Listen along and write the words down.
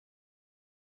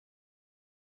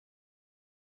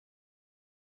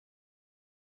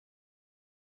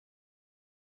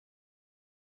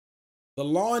The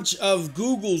launch of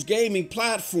Google's gaming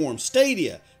platform,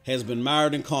 Stadia, has been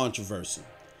mired in controversy.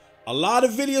 A lot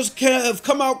of videos have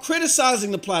come out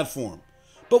criticizing the platform,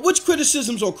 but which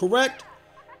criticisms are correct?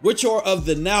 Which are of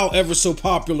the now ever so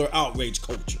popular outrage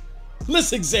culture?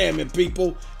 Let's examine,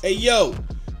 people. Hey, yo,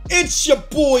 it's your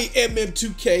boy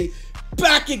MM2K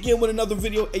back again with another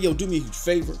video. Hey, yo, do me a huge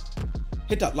favor.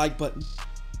 Hit that like button,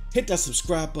 hit that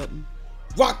subscribe button,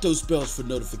 rock those bells for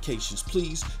notifications,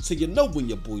 please, so you know when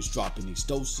your boy's dropping these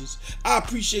doses. I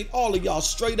appreciate all of y'all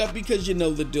straight up because you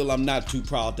know the deal. I'm not too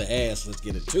proud to ask. Let's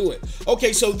get into it.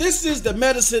 Okay, so this is the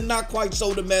medicine, not quite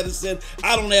so the medicine.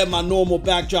 I don't have my normal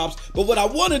backdrops, but what I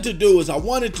wanted to do is I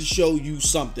wanted to show you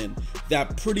something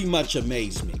that pretty much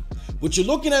amazed me. What you're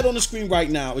looking at on the screen right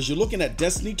now is you're looking at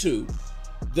Destiny 2,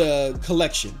 the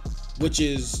collection, which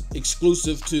is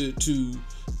exclusive to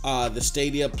the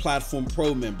Stadia Platform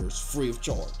Pro members, free of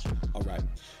charge. All right.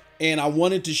 And I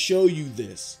wanted to show you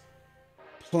this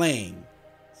playing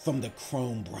from the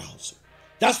Chrome browser.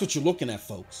 That's what you're looking at,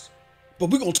 folks. But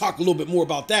we're going to talk a little bit more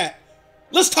about that.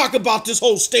 Let's talk about this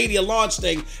whole Stadia launch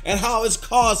thing and how it's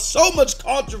caused so much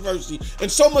controversy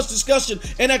and so much discussion.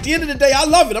 And at the end of the day, I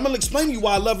love it. I'm going to explain to you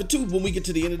why I love it too when we get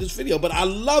to the end of this video. But I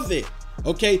love it.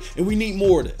 Okay. And we need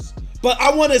more of this. But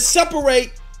I want to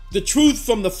separate the truth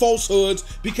from the falsehoods,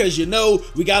 because you know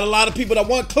we got a lot of people that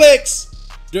want clicks.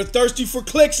 They're thirsty for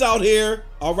clicks out here,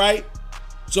 all right?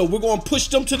 So we're going to push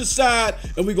them to the side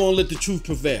and we're going to let the truth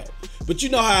prevail. But you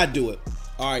know how I do it,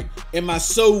 all right? In my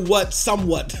somewhat,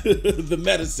 the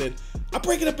medicine, I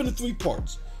break it up into 3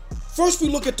 parts. First, we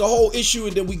look at the whole issue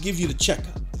and then we give you the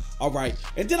checkup, all right?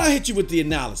 And then I hit you with the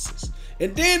analysis.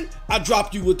 And then I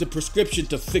drop you with the prescription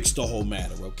to fix the whole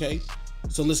matter, okay?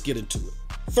 So let's get into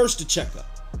it. First, the checkup.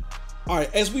 All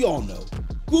right, as we all know,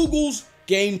 Google's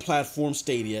game platform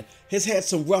Stadia has had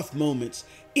some rough moments,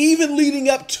 even leading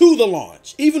up to the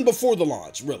launch, even before the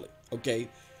launch, really, okay?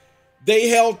 They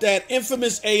held that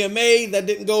infamous AMA that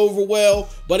didn't go over well,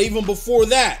 but even before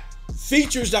that,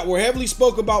 features that were heavily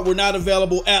spoken about were not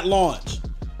available at launch.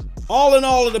 All in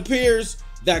all, it appears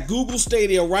that Google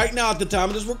Stadia right now at the time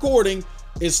of this recording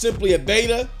is simply a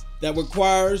beta that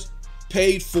requires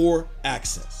paid for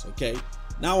access, okay?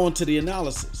 Now on to the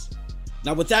analysis.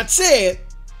 Now, with that said,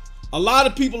 a lot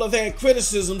of people have had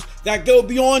criticisms that go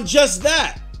beyond just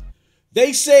that.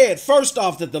 They said, first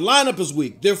off, that the lineup is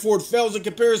weak, therefore it fails in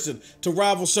comparison to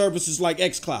rival services like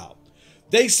xCloud.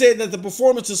 They said that the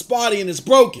performance is spotty and it's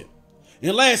broken.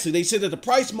 And lastly, they said that the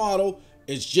price model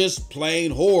is just plain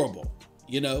horrible,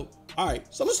 you know? All right,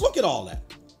 so let's look at all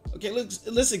that. Okay,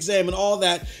 let's examine all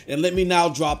that and let me now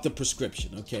drop the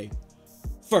prescription, okay?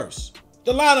 First,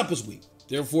 the lineup is weak.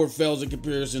 Therefore, it fails in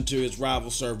comparison to its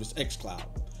rival service, xCloud.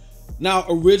 Now,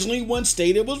 originally when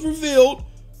Stadia was revealed,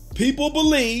 people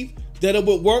believed that it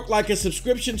would work like a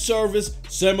subscription service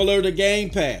similar to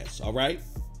Game Pass, all right?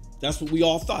 That's what we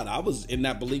all thought. I was in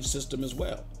that belief system as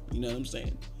well. You know what I'm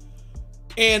saying?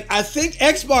 And I think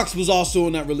Xbox was also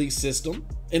in that belief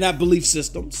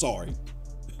system, sorry.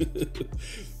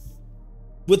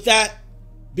 With that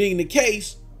being the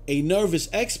case, a nervous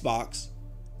Xbox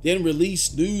then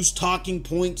released news talking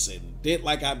points and did,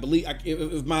 like, I believe,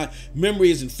 if my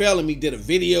memory isn't failing me, did a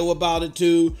video about it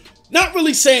too. Not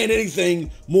really saying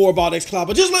anything more about xCloud,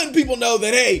 but just letting people know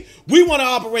that, hey, we want to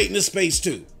operate in this space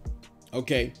too.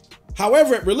 Okay.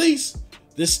 However, at release,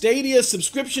 the Stadia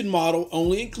subscription model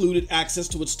only included access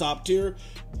to its top tier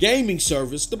gaming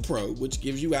service, the Pro, which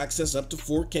gives you access up to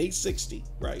 4K 60,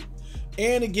 right?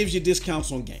 And it gives you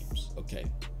discounts on games, okay?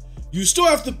 You still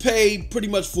have to pay pretty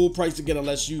much full price to get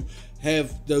unless you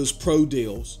have those pro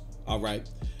deals, all right?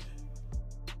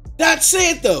 That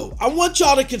said, though, I want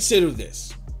y'all to consider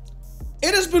this.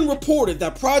 It has been reported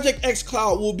that Project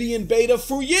xCloud will be in beta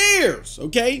for years,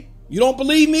 okay? You don't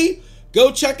believe me?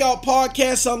 Go check out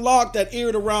Podcasts Unlocked that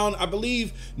aired around, I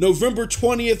believe, November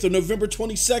 20th or November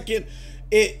 22nd.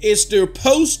 It's their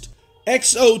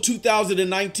post-XO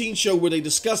 2019 show where they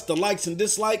discuss the likes and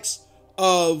dislikes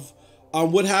of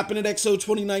what happened at XO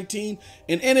 2019.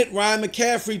 And in it, Ryan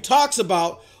McCaffrey talks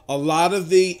about a lot of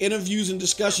the interviews and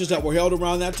discussions that were held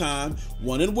around that time,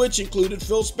 one in which included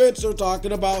Phil Spencer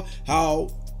talking about how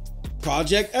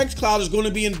Project xCloud is going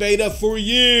to be in beta for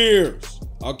years,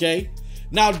 okay?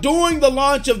 Now, during the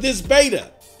launch of this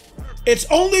beta, it's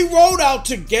only rolled out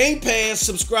to Game Pass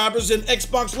subscribers and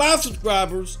Xbox Live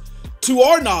subscribers, to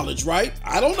our knowledge, right?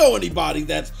 I don't know anybody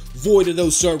that's voided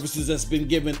those services that's been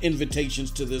given invitations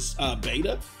to this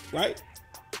beta, right?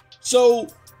 So,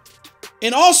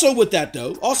 and also with that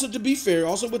though, also to be fair,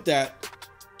 also with that,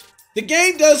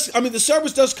 the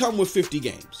service does come with 50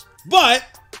 games. But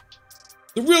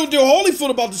the real deal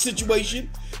Holyfoot about the situation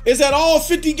is that all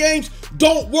 50 games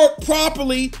don't work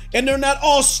properly and they're not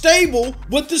all stable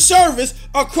with the service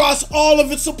across all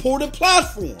of its supported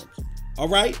platforms. All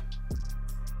right?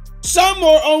 Some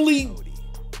are only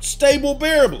stable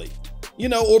barely,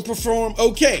 or perform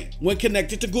okay when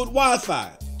connected to good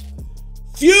Wi-Fi.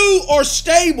 Few are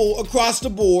stable across the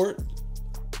board,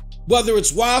 whether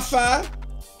it's Wi-Fi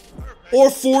or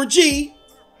 4G.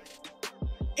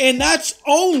 And that's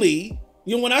only,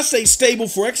 when I say stable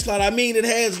for xCloud, I mean it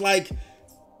has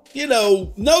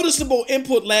noticeable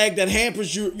input lag that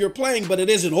hampers your playing, but it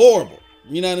isn't horrible.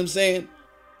 You know what I'm saying?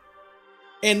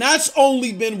 And that's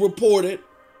only been reported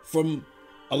from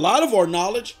a lot of our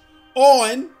knowledge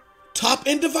on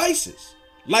top-end devices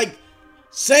like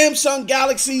Samsung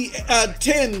Galaxy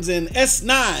 10s and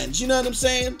S9s. You know what I'm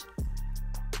saying?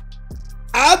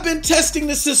 I've been testing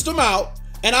the system out,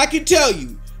 and I can tell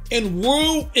you, in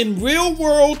real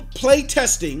world play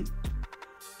testing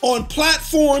on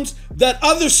platforms that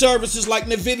other services like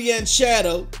NVIDIA and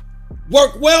Shadow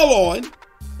work well on,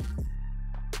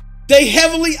 they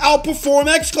heavily outperform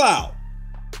xCloud.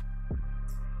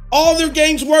 All their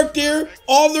games work there,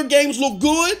 all their games look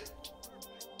good,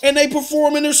 and they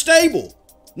perform and they're stable,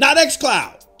 not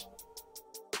xCloud.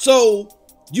 So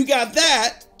you got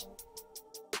that.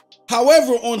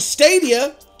 However, on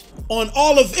Stadia, on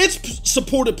all of its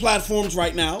supported platforms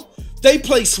right now, they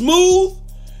play smooth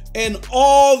and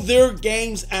all their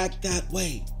games act that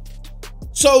way.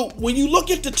 So when you look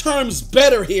at the terms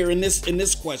better here in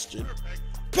this question,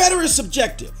 better is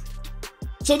subjective.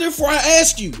 So therefore I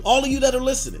ask you, all of you that are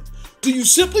listening, do you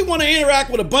simply want to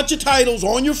interact with a bunch of titles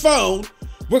on your phone,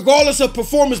 regardless of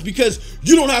performance, because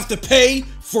you don't have to pay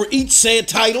for each said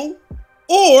title?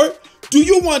 Or do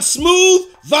you want smooth,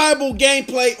 viable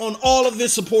gameplay on all of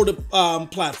this supported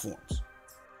platforms?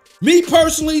 Me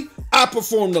personally, I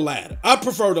prefer the latter.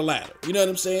 You know what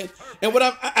I'm saying? And what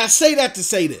I say that to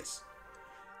say this.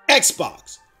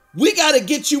 Xbox, we got to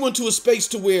get you into a space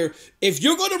to where if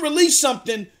you're going to release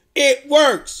something, it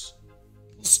works.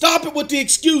 Stop it with the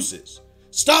excuses.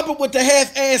 Stop it with the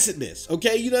half-assedness,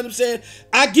 okay? You know what I'm saying?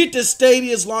 I get that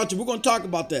Stadia's launching. We're going to talk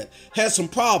about that. Has some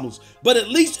problems. But at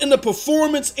least in the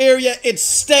performance area, it's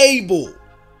stable.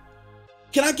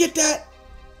 Can I get that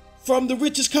from the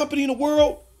richest company in the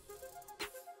world?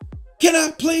 Can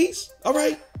I, please? All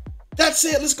right. That's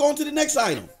it. Let's go on to the next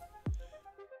item.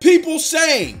 People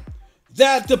saying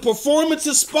that the performance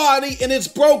is spotty and it's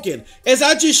broken. As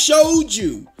I just showed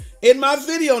you in my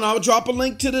video, and I'll drop a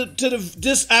link to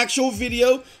this actual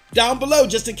video down below,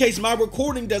 just in case my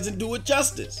recording doesn't do it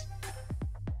justice.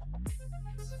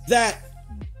 That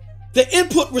the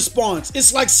input response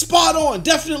is like spot on,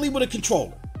 definitely with a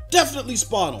controller. Definitely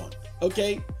spot on,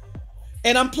 okay?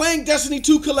 And I'm playing Destiny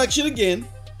 2 Collection again,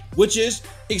 which is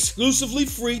exclusively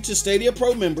free to Stadia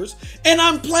Pro members. And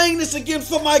I'm playing this again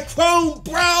for my Chrome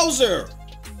browser.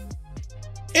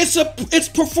 It's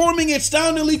performing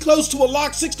astoundingly close to a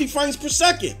locked 60 frames per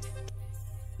second.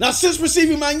 Now, since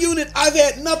receiving my unit, I've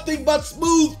had nothing but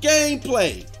smooth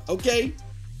gameplay, okay?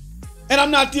 And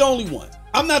I'm not the only one.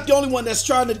 I'm not the only one that's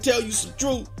trying to tell you some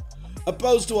truth,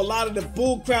 opposed to a lot of the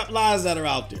bullcrap lies that are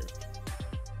out there.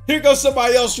 Here goes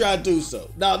somebody else trying to do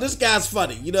so. Now, this guy's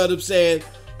funny, you know what I'm saying?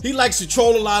 He likes to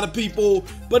troll a lot of people,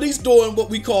 but he's doing what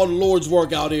we call the Lord's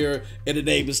work out here in the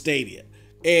name of Stadia.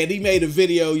 And he made a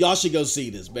video. Y'all should go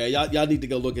see this, man. Y'all need to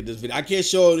go look at this video. I can't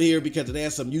show it here because it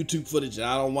has some YouTube footage, and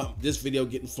I don't want this video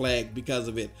getting flagged because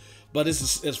of it. But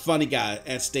it's a funny guy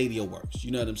at Stadia Works. You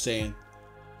know what I'm saying?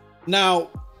 Now,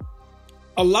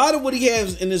 a lot of what he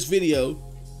has in this video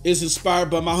is inspired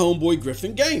by my homeboy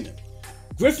Griffin Gaming.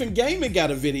 Griffin Gaming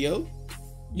got a video.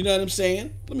 You know what I'm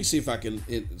saying? Let me see if I can.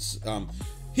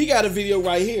 He got a video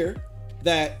right here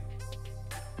that.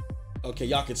 Okay,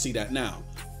 y'all can see that now.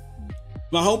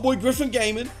 My homeboy Griffin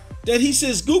Gaming, that he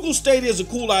says Google Stadia is a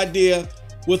cool idea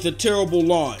with a terrible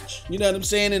launch. You know what I'm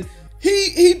saying? And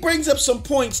he brings up some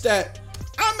points that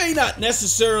I may not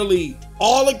necessarily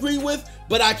all agree with,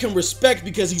 but I can respect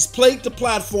because he's played the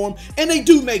platform and they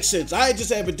do make sense. I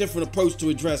just have a different approach to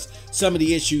address some of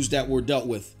the issues that were dealt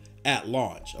with at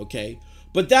launch, okay?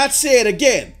 But that said,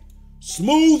 again,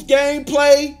 smooth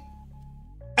gameplay,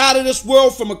 out of this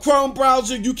world from a Chrome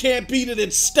browser. You can't beat it.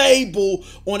 It's stable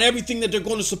on everything that they're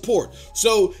going to support.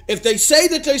 So if they say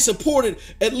that they support it,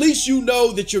 at least you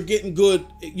know that you're getting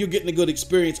a good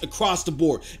experience across the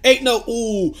board. Ain't no,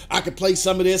 ooh, I can play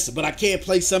some of this, but I can't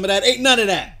play some of that. Ain't none of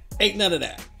that. Ain't none of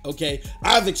that. Okay,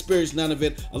 I've experienced none of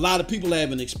it. A lot of people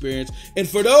haven't experienced. And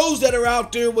for those that are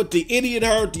out there with the idiot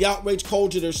herd, the outrage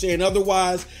culture, they're saying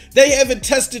otherwise, they haven't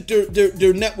tested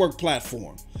their network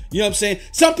platform. You know what I'm saying?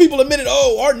 Some people admitted,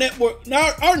 oh, our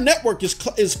network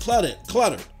is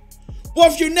cluttered.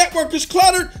 Well, if your network is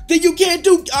cluttered, then you can't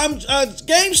do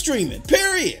game streaming,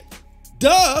 period.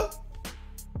 Duh.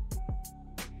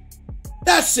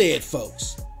 That said,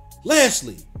 folks,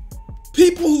 lastly,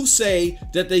 people who say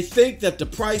that they think that the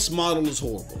price model is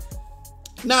horrible.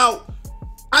 Now,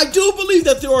 I do believe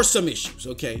that there are some issues,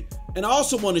 okay? And I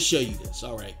also want to show you this,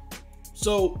 all right?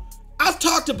 So, I've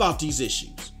talked about these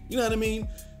issues, you know what I mean?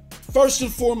 First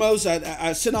and foremost,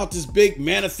 I sent out this big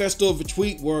manifesto of a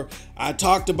tweet where I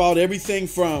talked about everything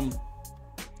from,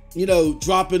 you know,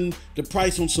 dropping the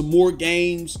price on some more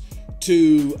games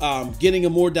to getting a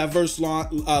more diverse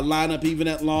lineup even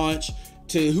at launch,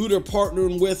 to who they're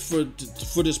partnering with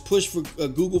for this push for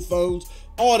Google phones,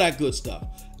 all that good stuff.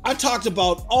 I talked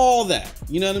about all that,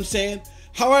 you know what I'm saying?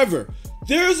 However,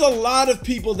 there's a lot of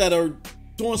people that are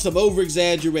doing some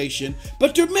over-exaggeration,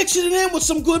 but they're mixing it in with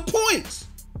some good points.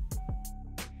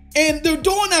 And they're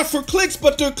doing that for clicks,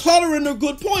 but they're cluttering their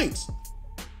good points.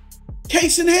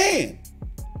 Case in hand.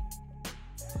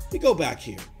 Let me go back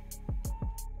here.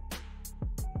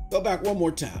 Go back one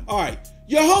more time. All right.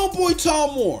 Your homeboy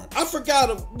Tom Warren. I forgot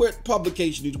what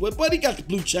publication he's with, but he got the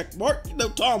blue check mark. You know,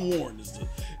 Tom Warren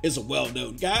is a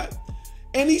well-known guy.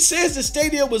 And he says that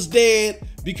Stadia was dead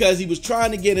because he was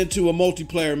trying to get into a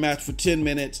multiplayer match for 10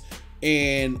 minutes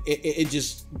and it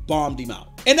just bombed him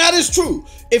out. And that is true.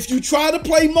 If you try to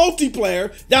play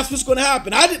multiplayer, that's what's going to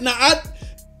happen.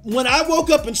 When I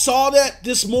woke up and saw that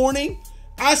this morning,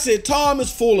 I said, Tom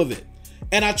is full of it.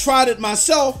 And I tried it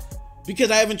myself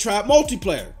because I haven't tried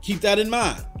multiplayer. Keep that in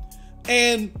mind.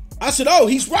 And I said, oh,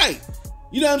 he's right.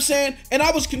 You know what I'm saying? And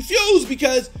I was confused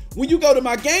because when you go to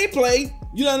my gameplay,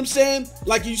 you know what I'm saying?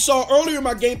 Like you saw earlier in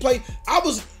my gameplay, I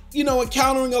was, you know,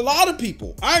 encountering a lot of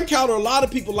people. I encounter a lot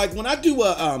of people. Like when I do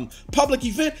a public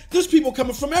event, there's people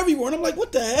coming from everywhere. And I'm like,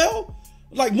 what the hell?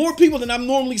 Like more people than I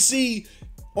normally see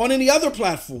on any other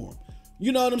platform.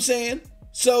 You know what I'm saying?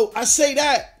 So I say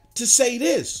that to say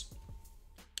this,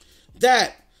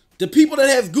 that the people that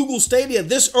have Google Stadia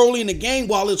this early in the game,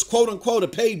 while it's quote unquote a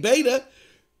paid beta,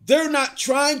 they're not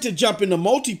trying to jump into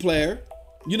multiplayer.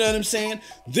 You know what I'm saying?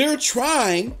 They're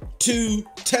trying to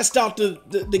test out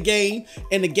the game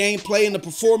and the gameplay and the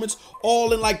performance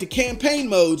all in like the campaign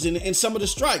modes and some of the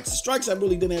strikes. The strikes I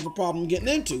really didn't have a problem getting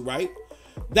into, right?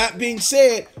 That being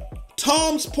said,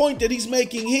 Tom's point that he's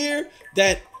making here,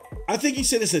 that I think he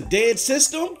said it's a dead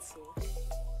system.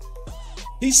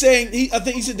 He's saying, I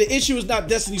think he said the issue is not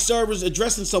Destiny servers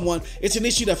addressing someone. It's an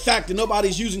issue, the fact that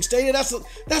nobody's using Stadia.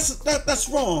 That's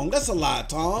wrong. That's a lie,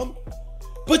 Tom.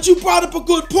 But you brought up a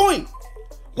good point.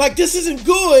 Like, this isn't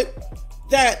good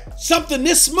that something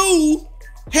this smooth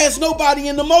has nobody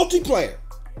in the multiplayer.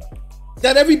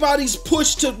 That everybody's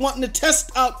pushed to wanting to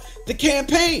test out the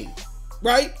campaign,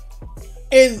 right?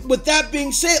 And with that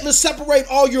being said, let's separate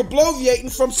all your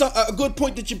bloviating from a good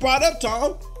point that you brought up,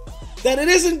 Tom, that it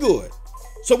isn't good.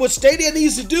 So what Stadia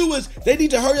needs to do is they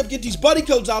need to hurry up, get these buddy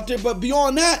codes out there. But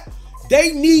beyond that,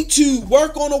 they need to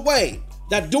work on a way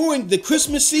that during the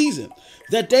Christmas season,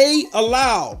 that they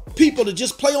allow people to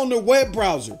just play on their web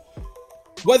browser,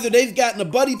 whether they've gotten a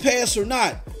buddy pass or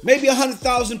not, maybe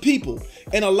 100,000 people,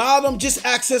 and allow them just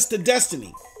access to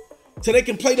Destiny so they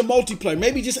can play the multiplayer,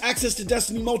 maybe just access to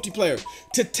Destiny multiplayer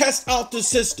to test out the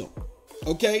system,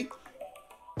 okay?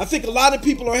 I think a lot of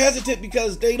people are hesitant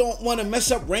because they don't want to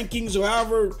mess up rankings or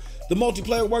however the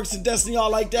multiplayer works in Destiny, all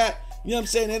like that. You know what I'm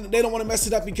saying? And they don't want to mess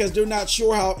it up because they're not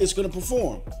sure how it's going to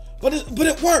perform. But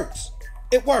it works.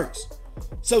 It works.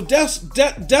 So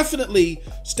definitely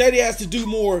Stadia has to do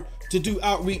more to do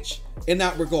outreach in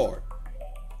that regard.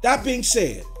 That being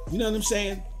said, you know what I'm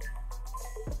saying?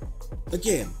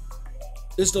 Again,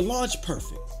 is the launch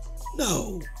perfect?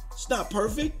 No, it's not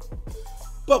perfect.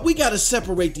 But we got to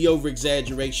separate the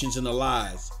over-exaggerations and the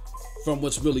lies from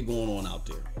what's really going on out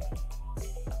there.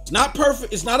 It's not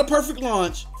perfect. It's not a perfect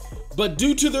launch, but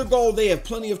due to their goal, they have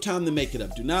plenty of time to make it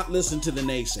up. Do not listen to the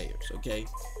naysayers, okay?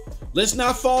 Let's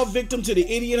not fall victim to the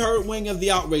idiot herd wing of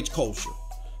the outrage culture.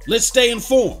 Let's stay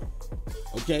informed,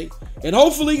 okay? And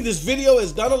hopefully this video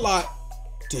has done a lot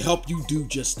to help you do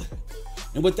just that.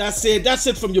 And with that said, that's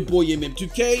it from your boy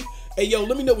MM2K. Hey, yo,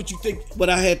 let me know what you think, what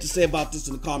I had to say about this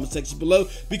in the comment section below.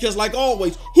 Because like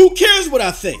always, who cares what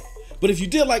I think? But if you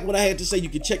did like what I had to say, you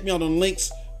can check me out on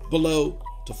links below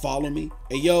to follow me.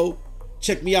 Hey, yo,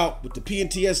 check me out with the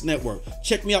PNTS network.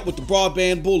 Check me out with the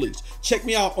Broadband Bullies. Check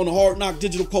me out on the Hard Knock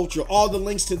Digital Culture. All the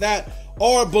links to that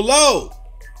are below.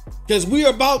 Because we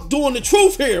are about doing the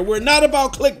truth here. We're not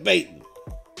about clickbaiting.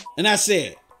 And that's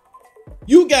it.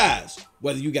 You guys,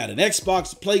 whether you got an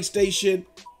Xbox, PlayStation,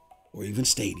 or even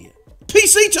Stadia,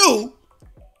 PC too,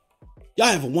 y'all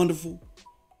have a wonderful,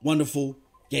 wonderful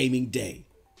gaming day.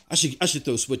 I should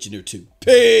throw Switch in there too.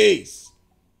 Peace.